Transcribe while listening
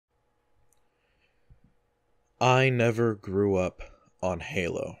I never grew up on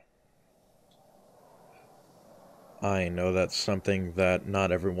Halo. I know that's something that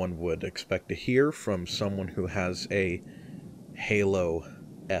not everyone would expect to hear from someone who has a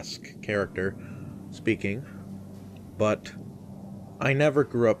Halo-esque character speaking, but I never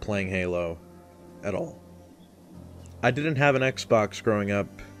grew up playing Halo at all. I didn't have an Xbox growing up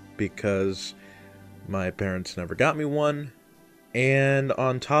because my parents never got me one, and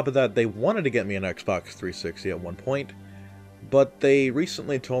on top of that, they wanted to get me an Xbox 360 at one point, but they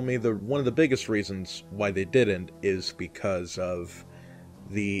recently told me that one of the biggest reasons why they didn't is because of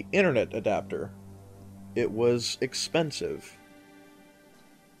the internet adapter. It was expensive.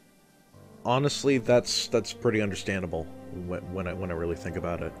 Honestly, that's pretty understandable when I really think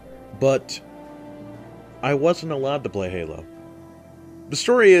about it. But I wasn't allowed to play Halo. The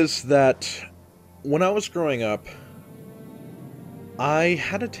story is that when I was growing up, I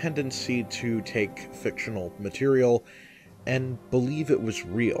had a tendency to take fictional material and believe it was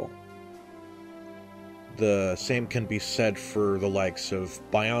real. The same can be said for the likes of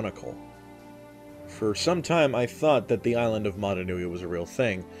Bionicle. For some time, I thought that the island of Mata Nui was a real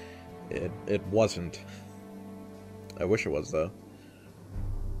thing. It wasn't. I wish it was, though.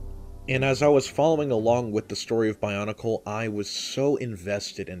 And as I was following along with the story of Bionicle, I was so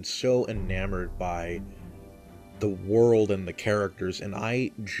invested and so enamored by the world and the characters, and I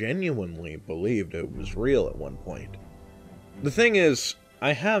genuinely believed it was real at one point. The thing is,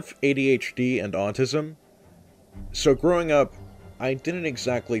 I have ADHD and autism, so growing up, I didn't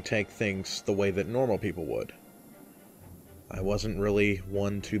exactly take things the way that normal people would. I wasn't really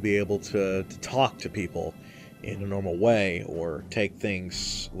one to be able to talk to people in a normal way, or take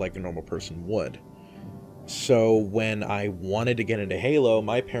things like a normal person would. So when I wanted to get into Halo,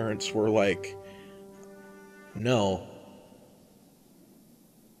 my parents were like, no.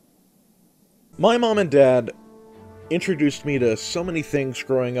 My mom and dad introduced me to so many things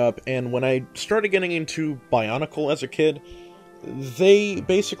growing up, and when I started getting into Bionicle as a kid, they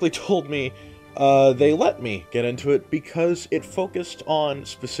basically told me they let me get into it because it focused on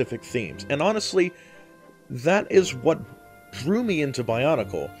specific themes. And honestly, that is what drew me into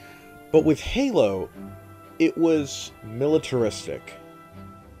Bionicle. But with Halo, it was militaristic.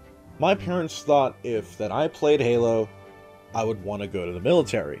 My parents thought that I played Halo, I would want to go to the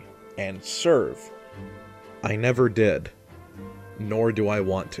military and serve. I never did, nor do I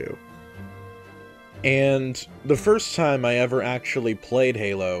want to. And the first time I ever actually played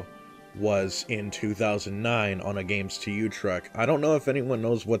Halo was in 2009 on a Games to You truck. I don't know if anyone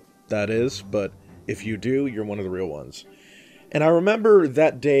knows what that is, but if you do, you're one of the real ones. And I remember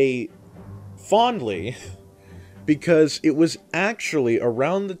that day fondly because it was actually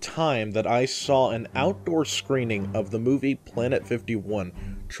around the time that I saw an outdoor screening of the movie Planet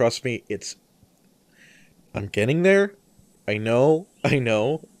 51. Trust me, I'm getting there. I know. I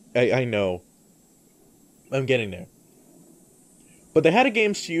know. I'm getting there. But they had a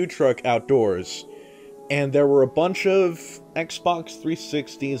Games to You truck outdoors, and there were a bunch of Xbox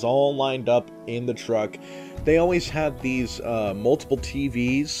 360s all lined up in the truck. They always had these multiple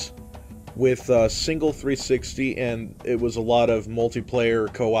TVs with a single 360, and it was a lot of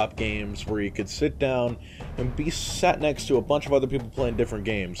multiplayer co-op games where you could sit down and be sat next to a bunch of other people playing different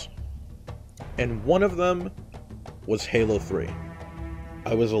games. And one of them was Halo 3.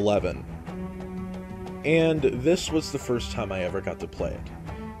 I was 11. And this was the first time I ever got to play it.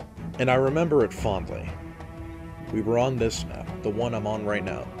 And I remember it fondly. We were on this map, the one I'm on right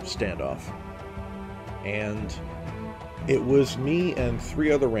now, Standoff. And it was me and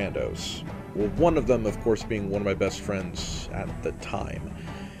 3 other randos. Well, one of them, of course, being one of my best friends at the time.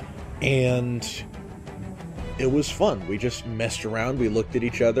 And it was fun. We just messed around, we looked at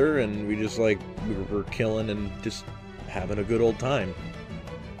each other, and we were killing and just having a good old time.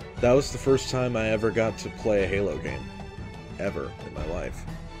 That was the first time I ever got to play a Halo game. Ever in my life.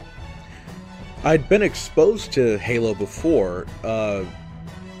 I'd been exposed to Halo before.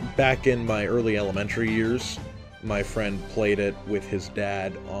 Back in my early elementary years, my friend played it with his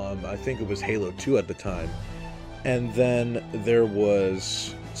dad on, I think it was Halo 2 at the time. And then there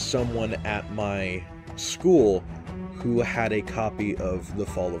was someone at my school who had a copy of The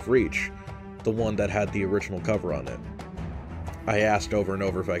Fall of Reach, the one that had the original cover on it. I asked over and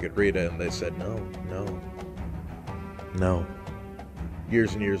over if I could read it, and they said no.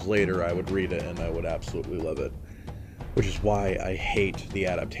 Years and years later, I would read it, and I would absolutely love it. Which is why I hate the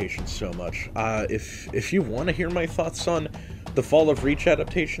adaptation so much. If you want to hear my thoughts on the Fall of Reach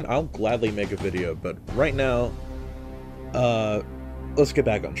adaptation, I'll gladly make a video, but right now, let's get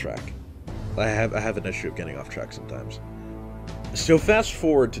back on track. I have an issue of getting off track sometimes. So fast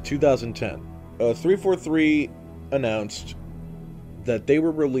forward to 2010. 343 announced that they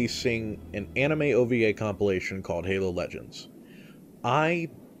were releasing an anime OVA compilation called Halo Legends. I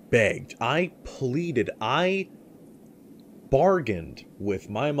begged, I pleaded, I bargained with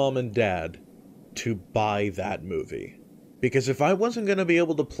my mom and dad to buy that movie. Because if I wasn't going to be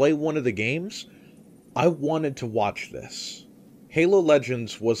able to play one of the games, I wanted to watch this. Halo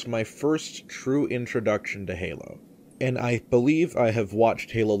Legends was my first true introduction to Halo. And I believe I have watched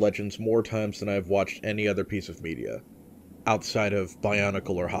Halo Legends more times than I've watched any other piece of media, outside of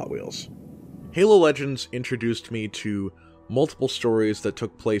Bionicle or Hot Wheels. Halo Legends introduced me to multiple stories that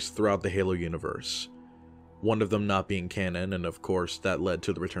took place throughout the Halo universe. One of them not being canon, and of course that led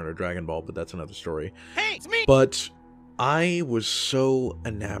to the return of Dragon Ball, but that's another story. Hey, it's me! But I was so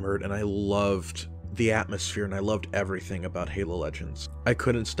enamored, and I loved the atmosphere, and I loved everything about Halo Legends. I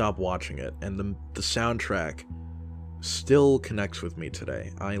couldn't stop watching it, and the soundtrack still connects with me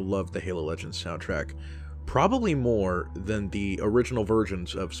today. I love the Halo Legends soundtrack, probably more than the original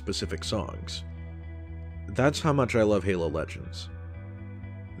versions of specific songs. That's how much I love Halo Legends.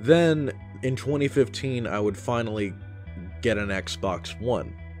 Then, in 2015, I would finally get an Xbox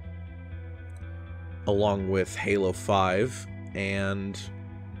One, along with Halo 5 and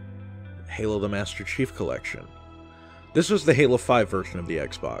Halo the Master Chief Collection. This was the Halo 5 version of the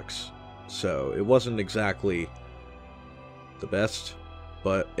Xbox, so it wasn't exactly the best,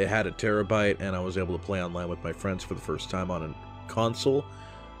 but it had a terabyte, and I was able to play online with my friends for the first time on a console,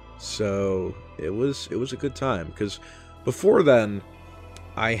 so it was a good time, because before then,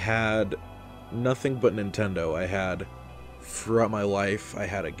 I had nothing but Nintendo. I had, throughout my life, I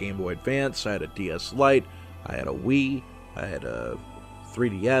had a Game Boy Advance, I had a DS Lite, I had a Wii, I had a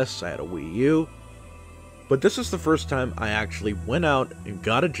 3DS, I had a Wii U. But this is the first time I actually went out and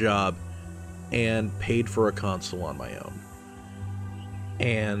got a job and paid for a console on my own.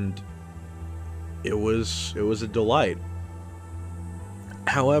 And it was a delight.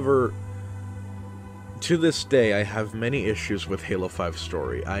 However, to this day, I have many issues with Halo 5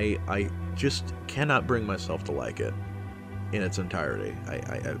 story. I just cannot bring myself to like it in its entirety.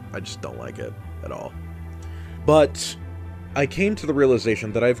 I just don't like it at all. But I came to the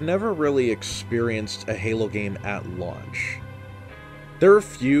realization that I've never really experienced a Halo game at launch. There are a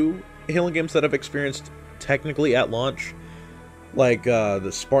few Halo games that I've experienced technically at launch, like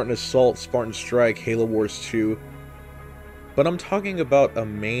the Spartan Assault, Spartan Strike, Halo Wars 2, but I'm talking about a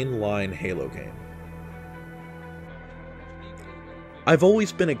mainline Halo game. I've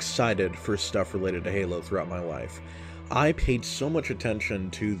always been excited for stuff related to Halo throughout my life. I paid so much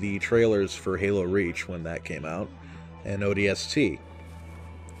attention to the trailers for Halo Reach when that came out, and ODST.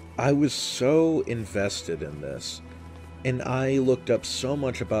 I was so invested in this, and I looked up so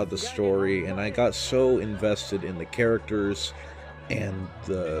much about the story, and I got so invested in the characters, and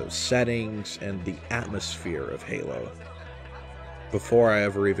the settings, and the atmosphere of Halo, before I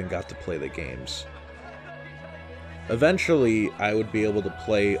ever even got to play the games. Eventually, I would be able to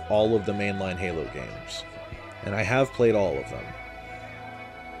play all of the mainline Halo games, and I have played all of them.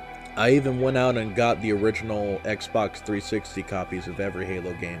 I even went out and got the original Xbox 360 copies of every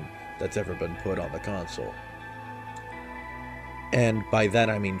Halo game that's ever been put on the console. And by that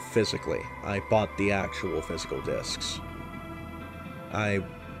I mean physically. I bought the actual physical discs. I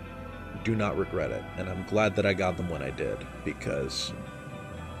do not regret it, and I'm glad that I got them when I did, because,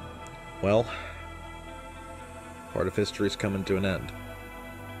 well, part of history's coming to an end.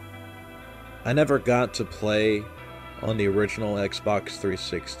 I never got to play on the original Xbox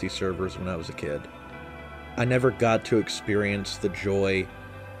 360 servers when I was a kid. I never got to experience the joy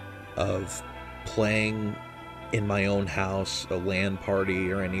of playing in my own house, a LAN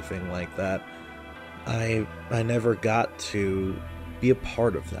party, or anything like that. I never got to be a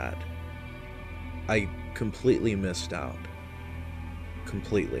part of that. I completely missed out.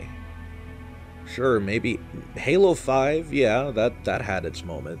 Completely. Sure, maybe Halo 5, yeah, that had its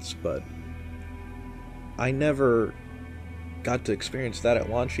moments, but I never got to experience that at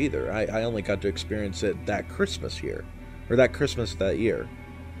launch either. I only got to experience it that Christmas year, or that Christmas that year.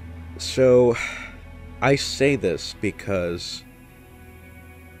 So, I say this because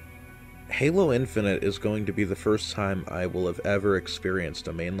Halo Infinite is going to be the first time I will have ever experienced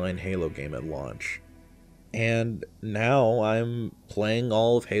a mainline Halo game at launch. And now I'm playing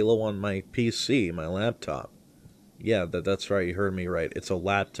all of Halo on my PC, my laptop. Yeah, that's right, you heard me right. It's a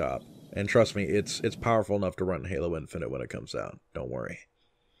laptop. And trust me, it's powerful enough to run Halo Infinite when it comes out. Don't worry.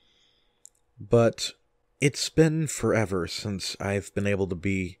 But it's been forever since I've been able to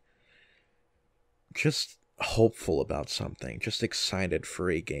be just hopeful about something, just excited for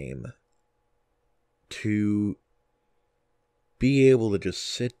a game. To be able to just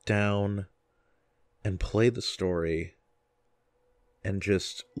sit down and play the story and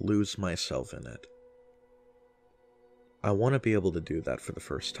just lose myself in it. I want to be able to do that for the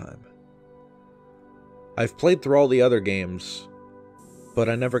first time. I've played through all the other games, but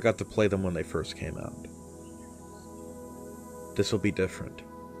I never got to play them when they first came out. This will be different.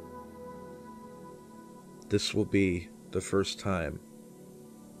 This will be the first time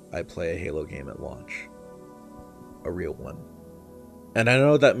I play a Halo game at launch. A real one. And I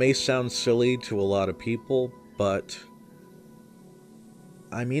know that may sound silly to a lot of people, but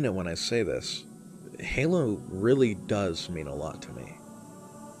I mean it when I say this. Halo really does mean a lot to me.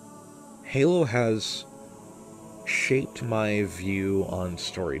 Halo has shaped my view on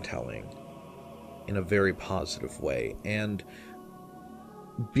storytelling in a very positive way, and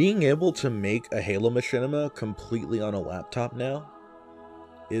being able to make a Halo machinima completely on a laptop now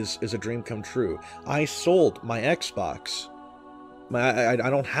is a dream come true. I sold my Xbox. I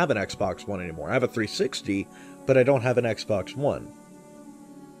don't have an Xbox One anymore. I have a 360, but I don't have an Xbox One.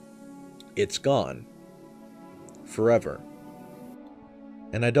 It's gone. Forever.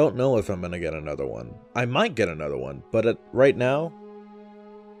 And I don't know if I'm going to get another one. I might get another one, but right now,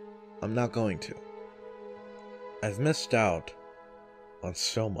 I'm not going to. I've missed out on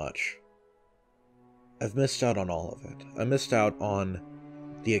so much. I've missed out on all of it. I missed out on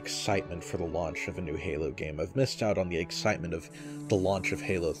the excitement for the launch of a new Halo game. I've missed out on the excitement of the launch of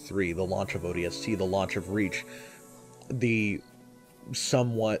Halo 3, the launch of ODST, the launch of Reach, the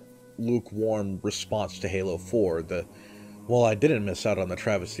somewhat lukewarm response to Halo 4, well, I didn't miss out on the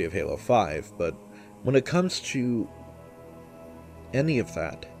travesty of Halo 5, but when it comes to any of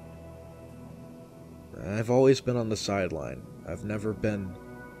that, I've always been on the sideline. I've never been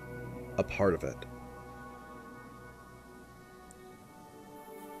a part of it.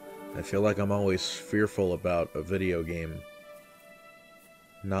 I feel like I'm always fearful about a video game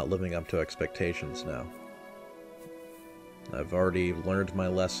not living up to expectations now. I've already learned my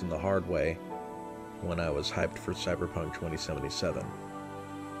lesson the hard way when I was hyped for Cyberpunk 2077.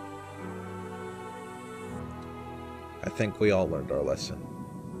 I think we all learned our lesson.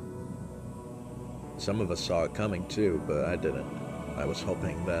 Some of us saw it coming too, but I didn't. I was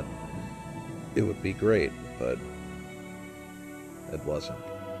hoping that it would be great, but it wasn't.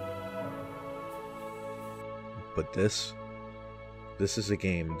 But this is a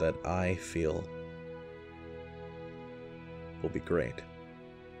game that I feel will be great.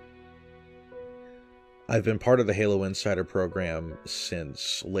 I've been part of the Halo Insider program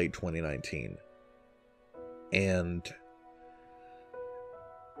since late 2019, and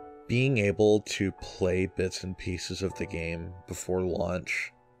being able to play bits and pieces of the game before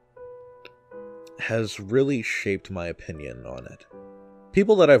launch has really shaped my opinion on it.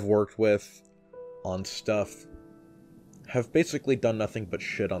 People that I've worked with on stuff have basically done nothing but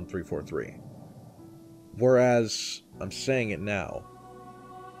shit on 343. Whereas, I'm saying it now,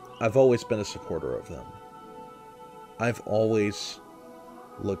 I've always been a supporter of them. I've always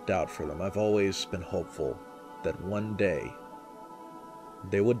looked out for them. I've always been hopeful that one day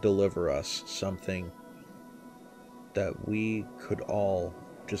they would deliver us something that we could all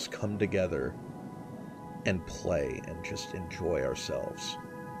just come together and play and just enjoy ourselves.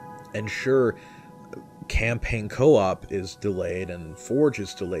 And sure, campaign co-op is delayed and Forge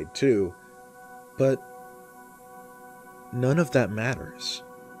is delayed too, but none of that matters.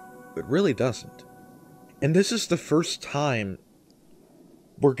 It really doesn't. And this is the first time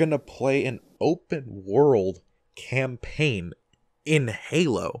we're gonna play an open world campaign in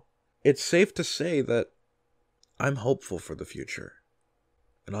Halo. It's safe to say that I'm hopeful for the future.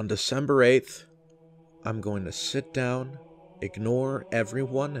 And on December 8th, I'm going to sit down, ignore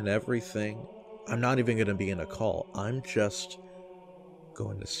everyone and everything. I'm not even going to be in a call. I'm just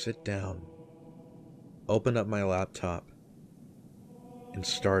going to sit down, open up my laptop, and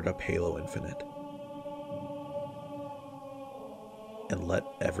start up Halo Infinite. And let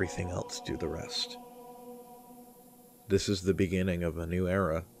everything else do the rest. This is the beginning of a new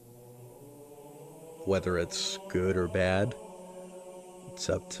era. Whether it's good or bad, it's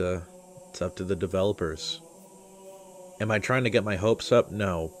up to the developers. Am I trying to get my hopes up?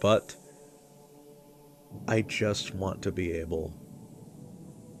 No, but I just want to be able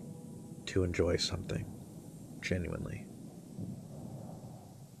to enjoy something genuinely.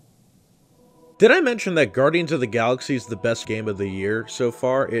 Did I mention that Guardians of the Galaxy is the best game of the year so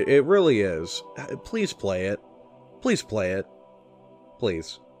far? It really is. Please play it. Please play it.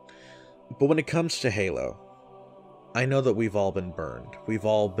 Please. But when it comes to Halo, I know that we've all been burned. We've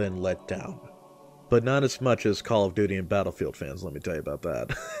all been let down. But not as much as Call of Duty and Battlefield fans, let me tell you about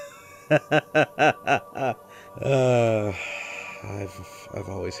that. I've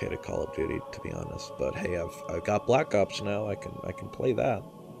always hated Call of Duty, to be honest. But hey, I've got Black Ops now. I can play that.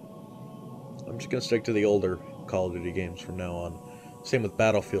 I'm just gonna stick to the older Call of Duty games from now on. Same with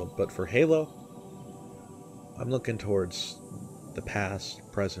Battlefield. But for Halo, I'm looking towards the past,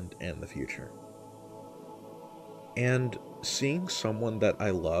 present, and the future. And seeing someone that I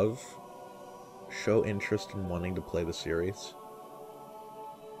love show interest in wanting to play the series,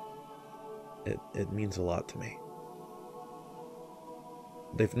 it means a lot to me.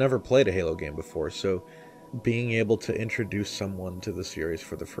 They've never played a Halo game before, so being able to introduce someone to the series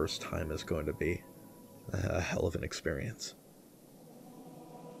for the first time is going to be a hell of an experience.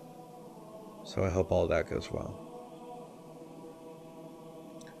 So I hope all that goes well.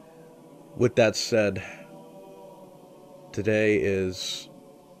 With that said, today is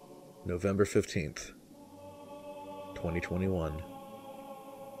November 15th, 2021.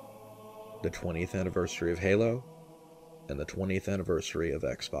 The 20th anniversary of Halo and the 20th anniversary of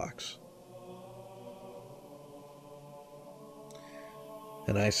Xbox.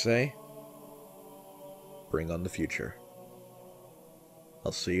 And I say, bring on the future.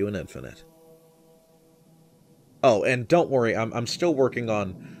 I'll see you in Infinite. Oh, and don't worry, I'm still working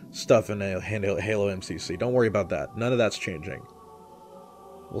on stuff in Halo MCC. Don't worry about that. None of that's changing.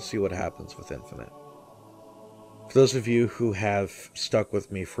 We'll see what happens with Infinite. For those of you who have stuck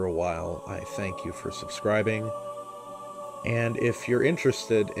with me for a while, I thank you for subscribing. And if you're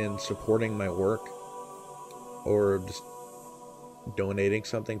interested in supporting my work, or just donating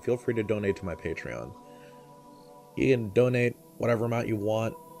something, feel free to donate to my Patreon. You can donate whatever amount you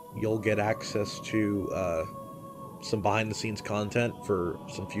want. You'll get access to some behind-the-scenes content for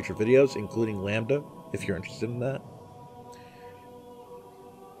some future videos, including Lambda, if you're interested in that.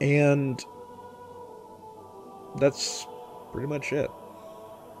 And that's pretty much it.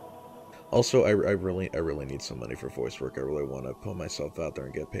 Also, I really need some money for voice work. I really want to put myself out there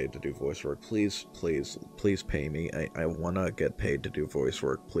and get paid to do voice work. Please pay me. I want to get paid to do voice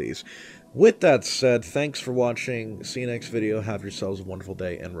work, please. With that said, thanks for watching. See you next video. Have yourselves a wonderful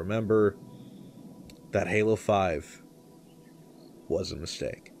day. And remember that Halo 5 was a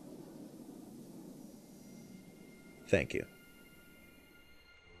mistake. Thank you.